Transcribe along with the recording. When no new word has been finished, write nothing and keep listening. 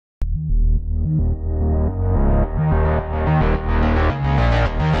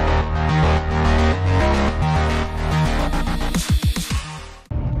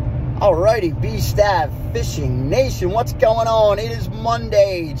B Stav Fishing Nation, what's going on? It is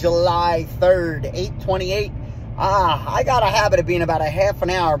Monday, July 3rd, 8:28. I got a habit of being about a half an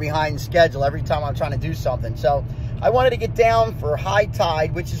hour behind schedule every time I'm trying to do something. So I wanted to get down for high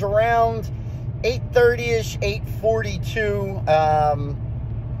tide, which is around 8:30-ish, 8:42.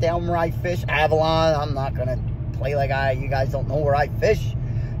 Down where I fish, Avalon. I'm not going to play like you guys don't know where I fish.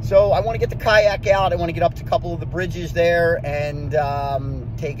 So I want to get the kayak out. I want to get up to a couple of the bridges there and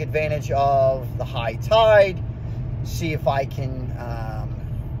take advantage of the high tide. See if I can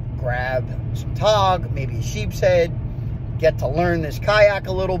grab some tog, maybe a sheep's head. Get to learn this kayak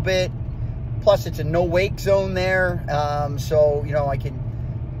a little bit. Plus, it's a no-wake zone there. So, you know, I can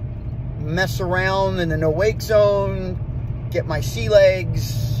mess around in the no-wake zone. Get my sea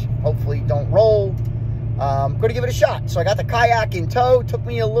legs. Hopefully don't roll. I'm going to give it a shot. So I got the kayak in tow. Took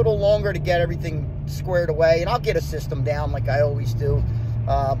me a little longer to get everything squared away. And I'll get a system down like I always do.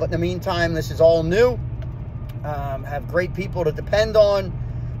 But in the meantime, this is all new. Have great people to depend on.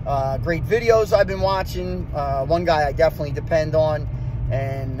 Great videos I've been watching. One guy I definitely depend on.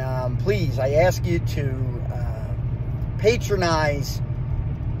 And please, I ask you to patronize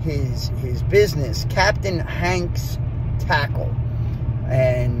his business, Captain Hank's Tackle.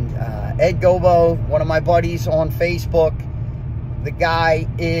 And Ed Gobo, one of my buddies on Facebook, the guy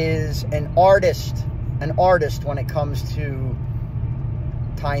is an artist when it comes to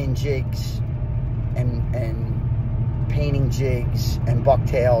tying jigs and painting jigs and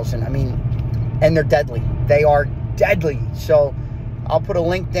bucktails, and I mean, and they're deadly. They are deadly. So I'll put a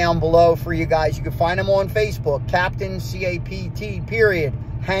link down below for you guys. You can find him on Facebook, Captain CAPT period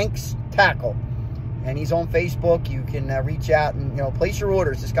Hank's Tackle. And he's on Facebook. You can reach out and, you know, place your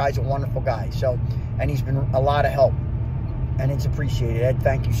orders. This guy's a wonderful guy. So, and he's been a lot of help. And it's appreciated. Ed,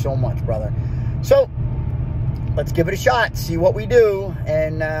 thank you so much, brother. So, let's give it a shot. See what we do.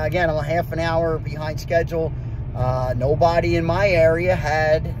 And, again, I'm a half an hour behind schedule. Nobody in my area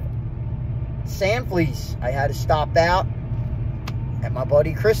had sand fleas. I had to stop out at my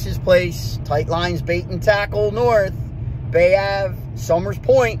buddy Chris's place. Tight Lines Bait and Tackle North. Bay Ave, Summers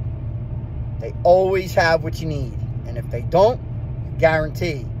Point. They always have what you need. And if they don't,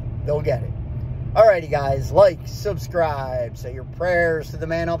 guarantee they'll get it. Alrighty, guys. Like, subscribe. Say your prayers to the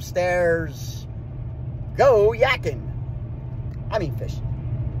man upstairs. Go yakking. I mean fishing.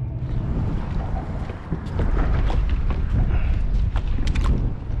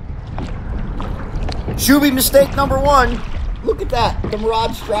 Shooby mistake number one. Look at that. The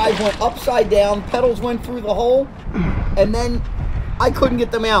Mirage Drive went upside down. Pedals went through the hole. And then I couldn't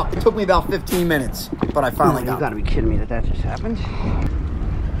get them out. It took me about 15 minutes, but I finally got them. You gotta be kidding me that just happened.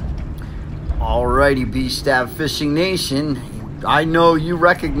 Alrighty, B Stav Fishing Nation. I know you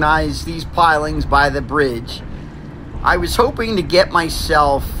recognize these pilings by the bridge. I was hoping to get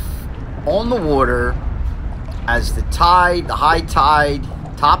myself on the water as the high tide,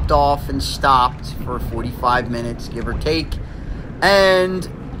 topped off and stopped for 45 minutes, give or take, and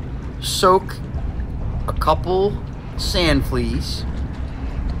soak a couple sand fleas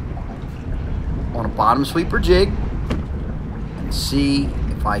on a bottom sweeper jig and see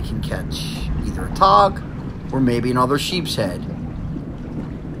if I can catch either a tog or maybe another sheep's head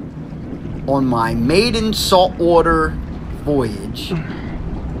on my maiden saltwater voyage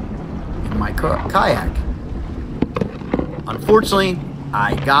in my kayak. Unfortunately,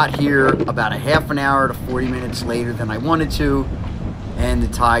 I got here about a half an hour to 40 minutes later than I wanted to, and the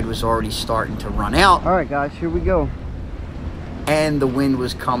tide was already starting to run out. All right, guys, here we go. And the wind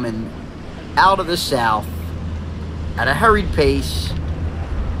was coming out of the south at a hurried pace.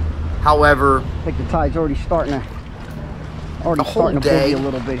 However, I think the tide's already starting to boogie a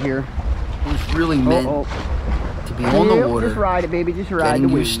little bit here. It was really meant to be on the water. Just ride it, baby. Just ride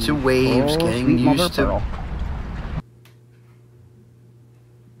getting used to waves, getting used to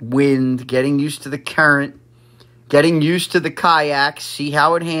wind, getting used to the current, getting used to the kayak, see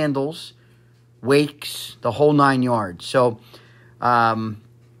how it handles, wakes, the whole 9 yards. So,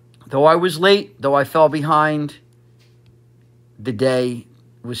 though I was late, though I fell behind, the day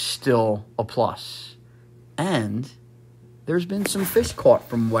was still a plus. And there's been some fish caught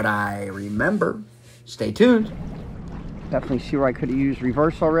from what I remember. Stay tuned. Definitely see where I could have used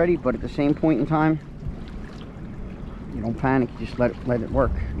reverse already, but at the same point in time, you don't panic, you just let it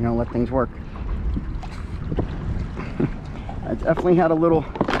work. You know, let things work. I definitely had a little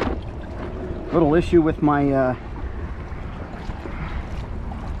issue with my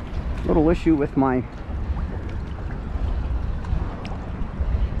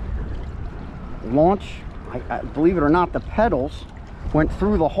launch. I believe it or not, the pedals went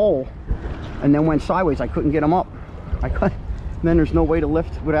through the hole and then went sideways. I couldn't get them up. then there's no way to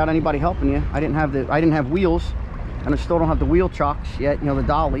lift without anybody helping you. I didn't have wheels, and I still don't have the wheel chocks yet, you know, the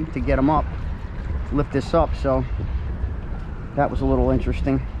dolly to get them up, lift this up. So that was a little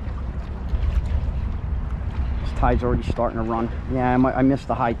interesting. This tide's already starting to run. Yeah, I missed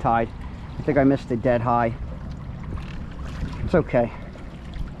the high tide. I think I missed the dead high. It's okay.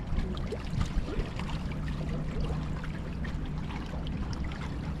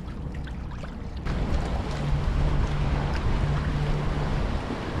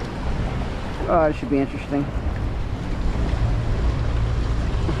 It should be interesting.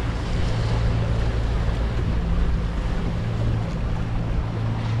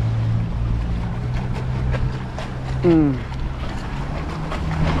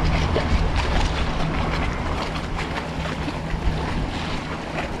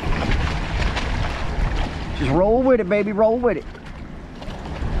 Just roll with it, baby, roll with it.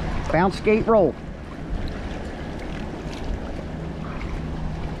 Bounce, skate, roll.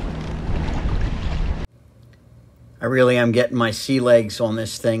 I really am getting my sea legs on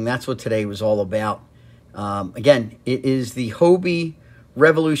this thing. That's what today was all about. Again, it is the Hobie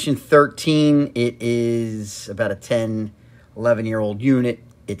Revolution 13. It is about a 10, 11-year-old unit.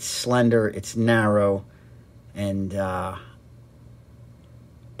 It's slender, it's narrow, and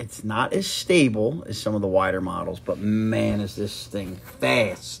it's not as stable as some of the wider models, but man, is this thing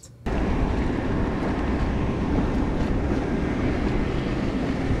fast.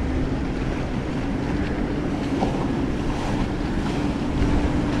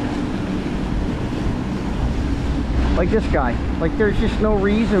 Like this guy. Like, there's just no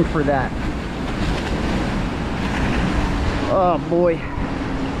reason for that. Oh boy.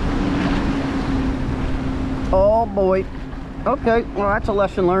 Oh boy. Okay, well, that's a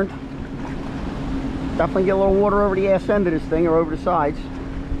lesson learned. Definitely get a little water over the ass end of this thing, or over the sides.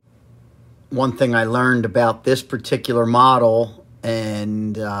 One thing I learned about this particular model,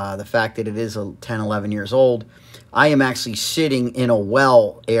 and the fact that it is 10, 11 years old, I am actually sitting in a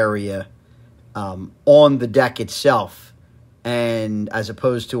well area on the deck itself, and as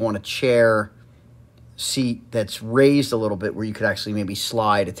opposed to on a chair seat that's raised a little bit where you could actually maybe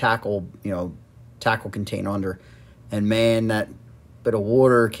slide a tackle, you know, tackle container under. And man, that bit of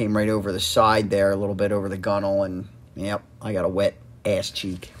water came right over the side there, a little bit over the gunnel, and yep, I got a wet ass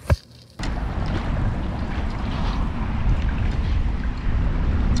cheek.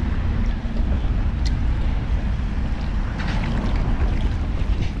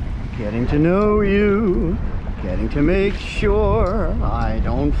 Getting to know you, getting to make sure I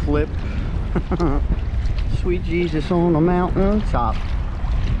don't flip. Sweet Jesus on the mountain top.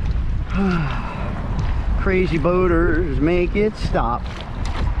 Crazy boaters make it stop.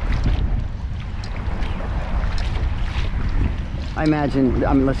 I imagine,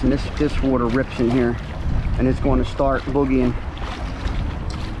 I mean, listen, this water rips in here, and it's going to start boogieing.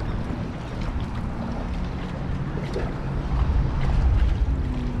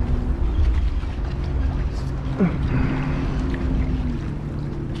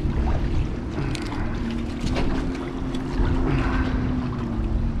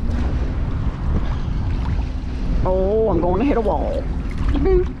 Oh, I'm going to hit a wall.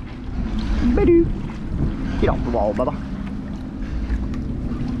 Get off the wall, Bubba.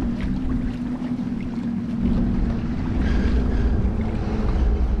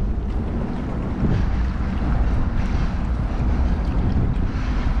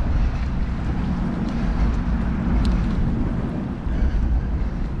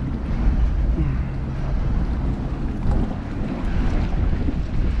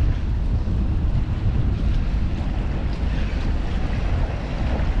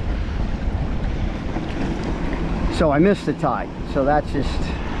 So I missed the tide, so that's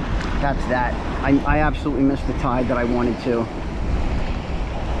that. I absolutely missed the tide that I wanted to.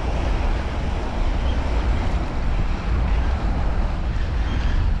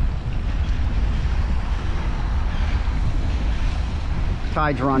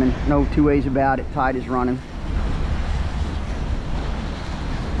 Tide's running, no two ways about it, tide is running.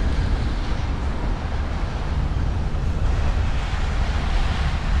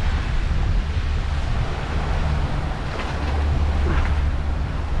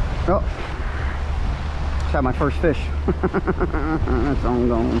 Oh, just had my first fish.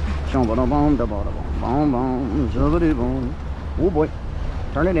 Oh boy,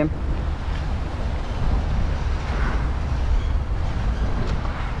 turn it in.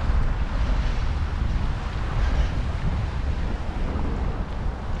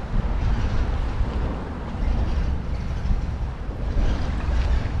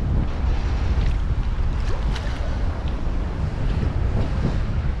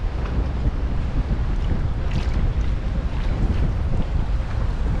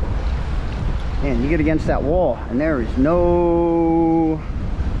 and you get against that wall and there is no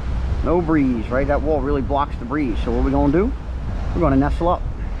breeze, right? That wall really blocks the breeze. So what are we gonna do? We're gonna nestle up.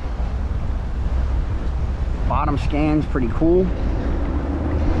 Bottom scan's pretty cool.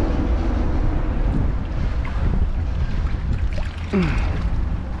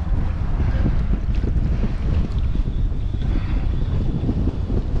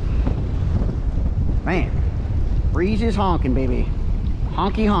 Man, breeze is honking, baby.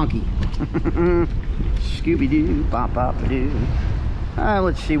 Honky honky. Scooby-Doo, bop-bop-a-doo.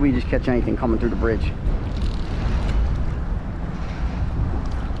 Let's see if we just catch anything coming through the bridge.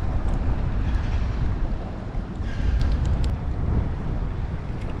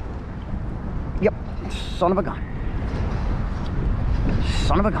 Yep, son of a gun.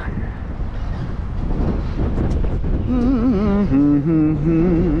 Son of a gun.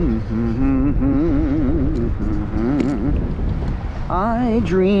 I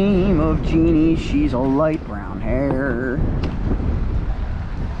dream of Jeannie, she's a light brown hair.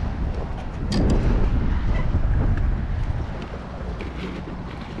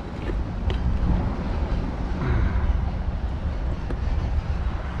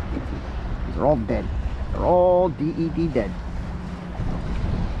 They're all dead. They're all D-E-D dead.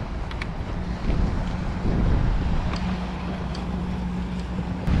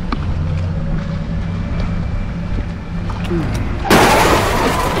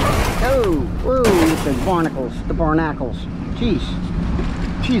 Oh, whoa, the barnacles, the barnacles. Jeez.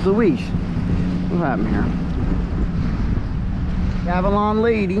 Jeez Louise. What happened here? Avalon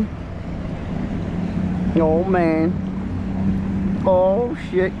lady. The old man. Oh,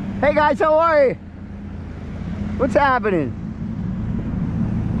 shit. Hey, guys, how are you? What's happening?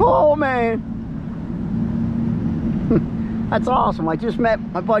 Oh, man. That's awesome. I just met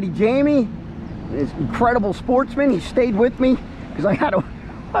my buddy Jamie. This incredible sportsman. He stayed with me because I had to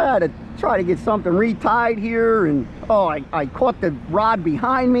try to get something retied here, and oh, I caught the rod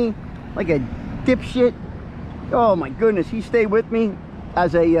behind me like a dipshit. Oh my goodness, he stayed with me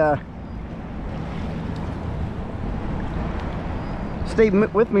as a stayed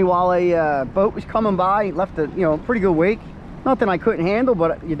with me while a boat was coming by. He left a pretty good wake. Nothing I couldn't handle,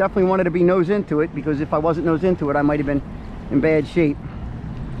 but you definitely wanted to be nose into it, because if I wasn't nose into it, I might have been in bad shape.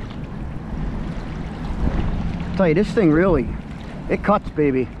 I'll tell you, this thing really, it cuts,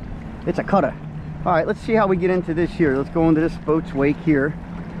 baby. It's a cutter. All right, let's see how we get into this here. Let's go into this boat's wake here.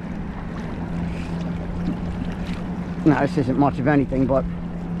 Now, this isn't much of anything, but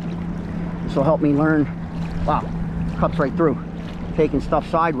this will help me learn. Wow, cuts right through. Taking stuff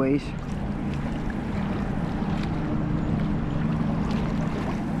sideways.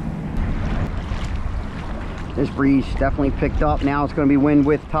 This breeze definitely picked up. Now it's going to be wind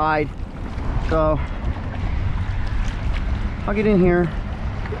with tide. So I'll get in here,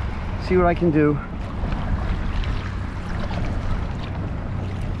 see what I can do.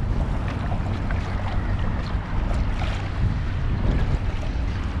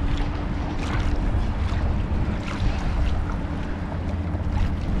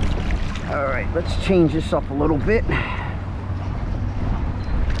 All right, let's change this up a little bit.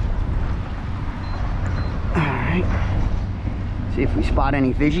 All right, see if we spot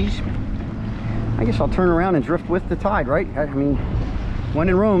any veggies. I guess I'll turn around and drift with the tide, right? I mean, when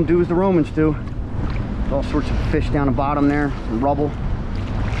in Rome, do as the Romans do. There's all sorts of fish down the bottom there, some rubble,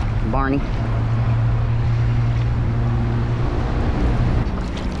 some Barney.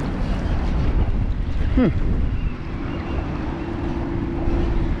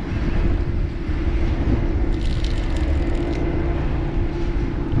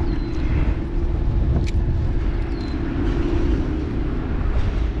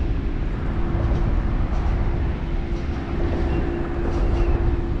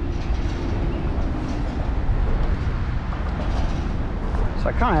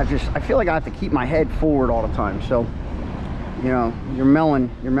 I feel like I have to keep my head forward all the time. So, you know, your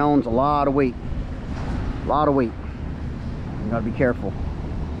melon's a lot of weight. A lot of weight. You gotta be careful.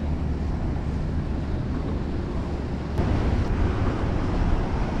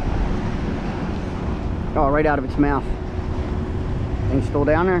 Oh, right out of its mouth. Thing's still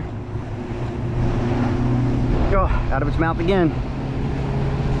down there. Oh, out of its mouth again.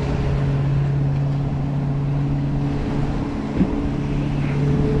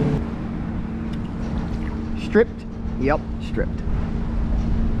 Stripped? Yep, stripped.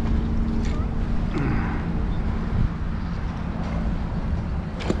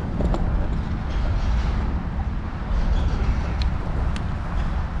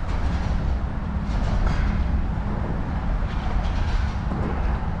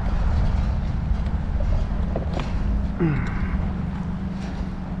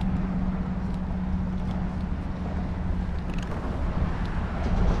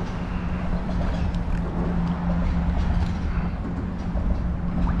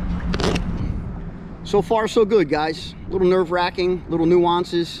 So far, so good, guys. A little nerve-wracking, little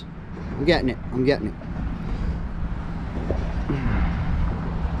nuances. I'm getting it. I'm getting it.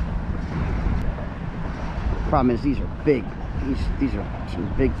 Problem is, these are big. These are some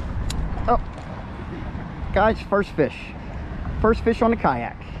big. Oh, guys, first fish. First fish on the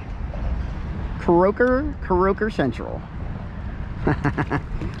kayak. Croaker Central.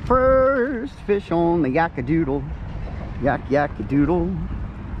 First fish on the Yak-a-doodle. Yak-a-doodle.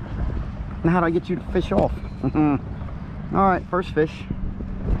 Now how do I get you to fish off? All right, first fish.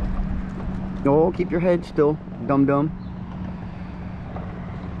 Oh, keep your head still, dum-dum.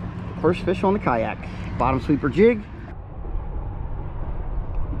 First fish on the kayak. Bottom sweeper jig.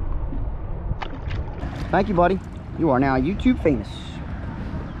 Thank you, buddy. You are now YouTube famous.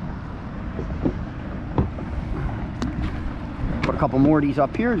 Put a couple more of these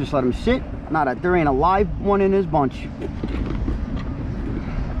up here. Just let them sit. There ain't a live one in this bunch.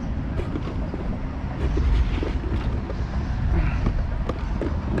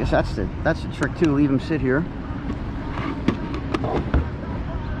 I guess that's the trick too. Leave them sit here.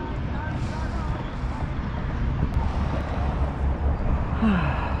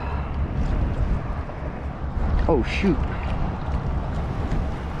 Oh shoot.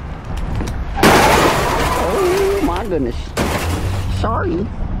 Oh my goodness. Sorry.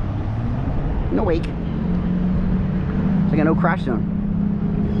 No wake. I got no crash zone.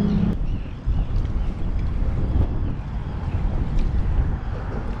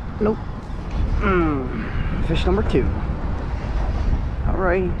 Nope. Fish number 2. All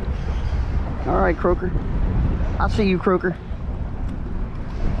right, Croaker. I'll see you, Croaker.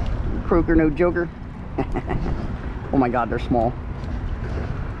 Croaker, no joker. Oh my God, they're small.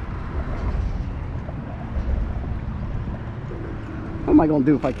 What am I gonna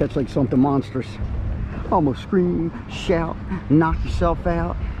do if I catch like something monstrous? Almost scream, shout, knock yourself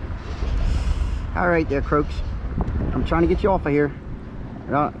out. All right there, Croaks. I'm trying to get you off of here.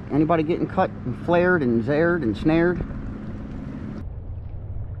 Anybody getting cut and flared and zared and snared?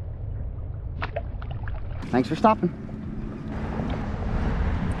 Thanks for stopping.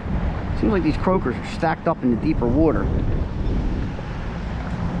 Seems like these croakers are stacked up in the deeper water.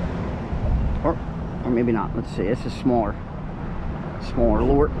 Or maybe not. Let's see. This is smaller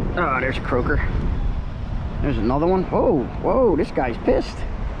lure. Oh, there's a croaker. There's another one. Whoa, this guy's pissed.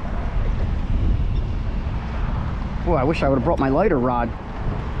 Boy, I wish I would have brought my lighter rod.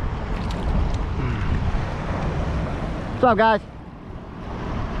 What's up, guys?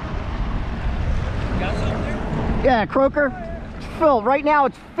 Got something there? Yeah, croaker. It's filled. Right now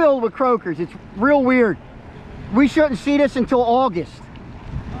it's filled with croakers. It's real weird. We shouldn't see this until August.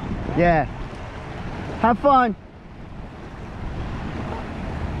 Yeah. Have fun.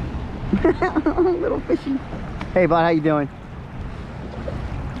 Little fishy. Hey, bud, how you doing?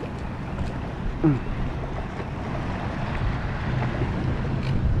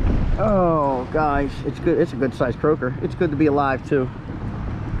 Oh, guys, it's good. It's a good sized croaker. It's good to be alive too.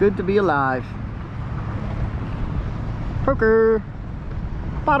 Good to be alive. Croaker,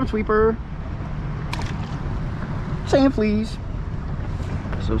 bottom sweeper, sand fleas.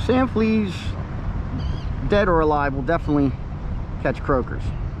 So sand fleas, dead or alive, will definitely catch croakers.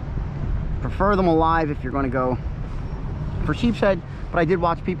 Prefer them alive if you're going to go for sheep's head, but I did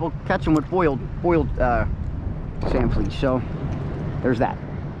watch people catch them with boiled sand fleas. So there's that.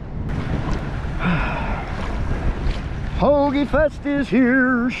 Hobie Fest is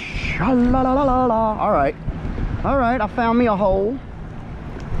here. Sha-la-la-la-la-la. All right, I found me a hole.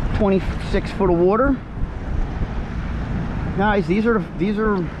 26 foot of water. Guys, these are you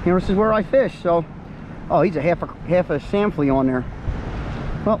know, this is where I fish. So, oh, he's a half a sand flea on there.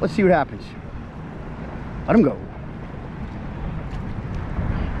 Well, let's see what happens. Let him go.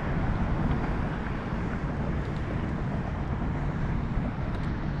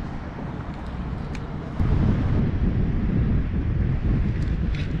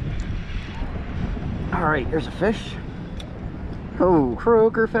 All right, there's a fish. Oh,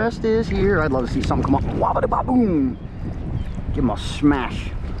 Croaker Fest is here. I'd love to see something come up. Wabba-da-ba-boom. Give him a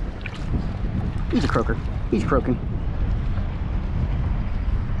smash. He's a croaker. He's croaking.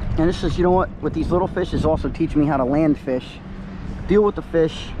 And this is, you know what, with these little fish is also teach me how to land fish, deal with the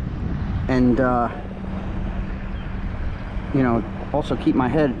fish, and you know, also keep my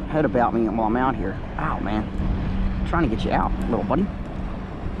head about me while I'm out here. Ow, man. I'm trying to get you out, little buddy.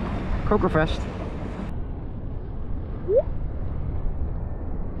 Croaker Fest.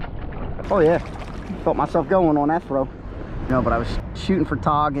 Oh yeah, felt myself going on that throw. You know, but I was shooting for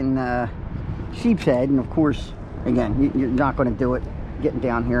tog and sheep's head, and of course, again, you're not going to do it getting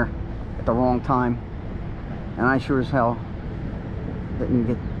down here at the wrong time. And I sure as hell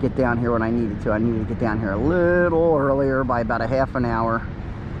didn't get down here when I needed to. I needed to get down here a little earlier by about a half an hour,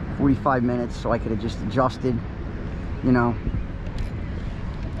 45 minutes, so I could have just adjusted, you know.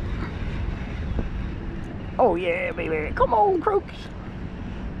 Oh yeah, baby, come on, Croaks.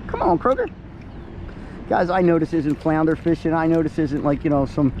 Come on, Croaker. Guys, I know this isn't flounder fishing. I know this isn't like, you know,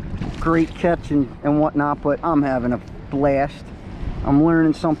 some great catch and whatnot, but I'm having a blast. I'm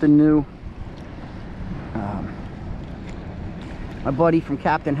learning something new. My buddy from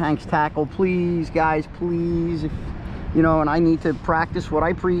Captain Hank's Tackle, please, guys, please, if, you know, and I need to practice what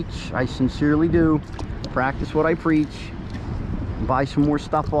I preach. I sincerely do. Practice what I preach. Buy some more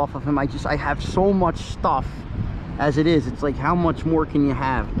stuff off of him. I have so much stuff as it is. It's like, how much more can you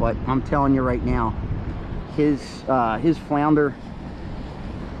have? But I'm telling you right now, his flounder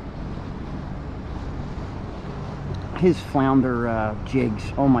jigs,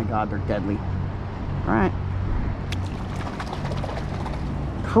 oh my god, they're deadly. All right,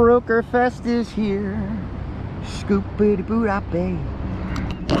 Croaker Fest is here. Scoopity boot up, babe.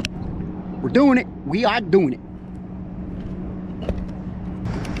 We're doing it. We are doing it.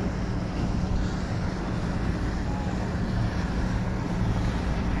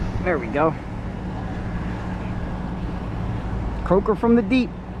 There we go. Croaker from the deep.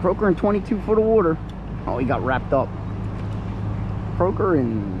 Croaker in 22 foot of water. Oh, he got wrapped up. Croaker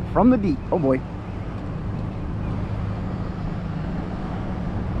in from the deep. Oh boy.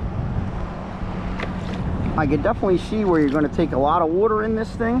 I can definitely see where you're going to take a lot of water in this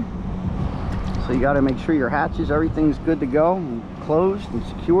thing. So you got to make sure your hatches, everything's good to go and closed and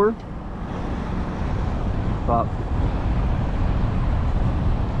secure. But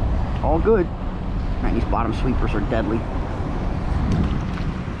all good. Man, these bottom sweepers are deadly.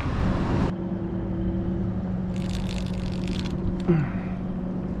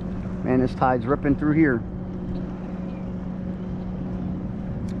 Man, this tide's ripping through here.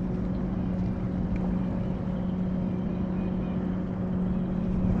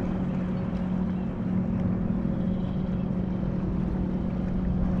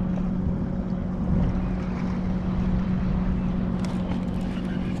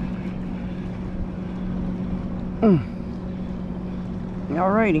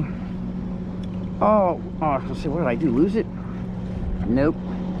 Alrighty. Oh, let's see, what did I do? Lose it? Nope.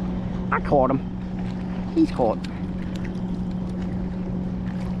 I caught him. He's caught.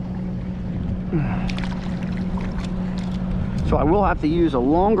 So I will have to use a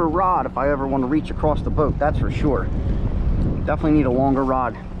longer rod if I ever want to reach across the boat, that's for sure. Definitely need a longer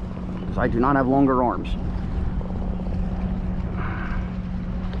rod, because I do not have longer arms.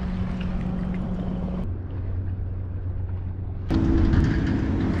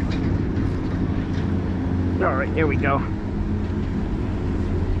 All right, there we go.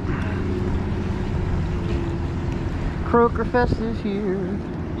 Croaker Fest is here.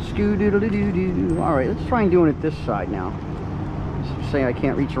 Scoo-doodle-doo-doo. All right, let's try and doing it this side now. Just saying I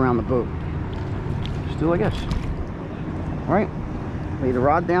can't reach around the boat. Just do, I guess. All right, lay the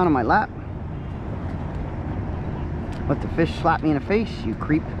rod down on my lap. Let the fish slap me in the face, you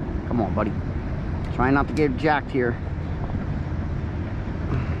creep. Come on, buddy. Trying not to get jacked here.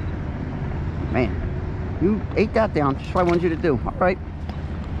 Man. You ate that down, just what I wanted you to do. All right,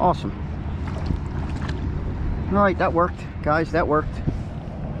 awesome. All right, that worked, guys, that worked.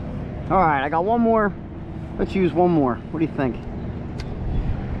 All right, I got one more. Let's use one more. What do you think?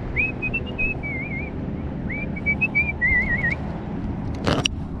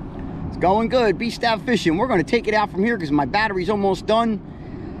 It's going good, B Stav Fishing. We're gonna take it out from here because my battery's almost done.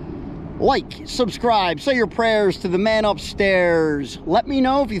 Like, subscribe, say your prayers to the man upstairs. Let me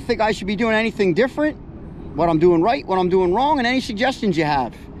know if you think I should be doing anything different, what I'm doing right, what I'm doing wrong, and any suggestions you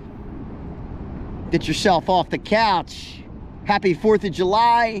have. Get yourself off the couch. Happy 4th of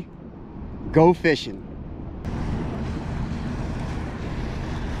July. Go fishing.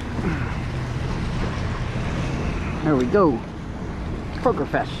 There we go. Croaker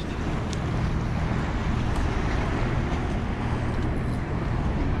Fest.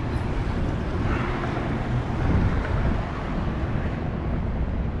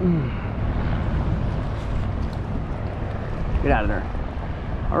 Get out of there.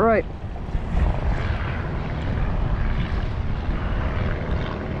 All right.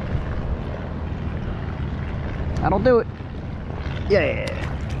 That'll do it. Yeah.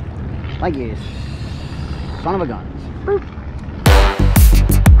 Like this. Son of a guns. Boop.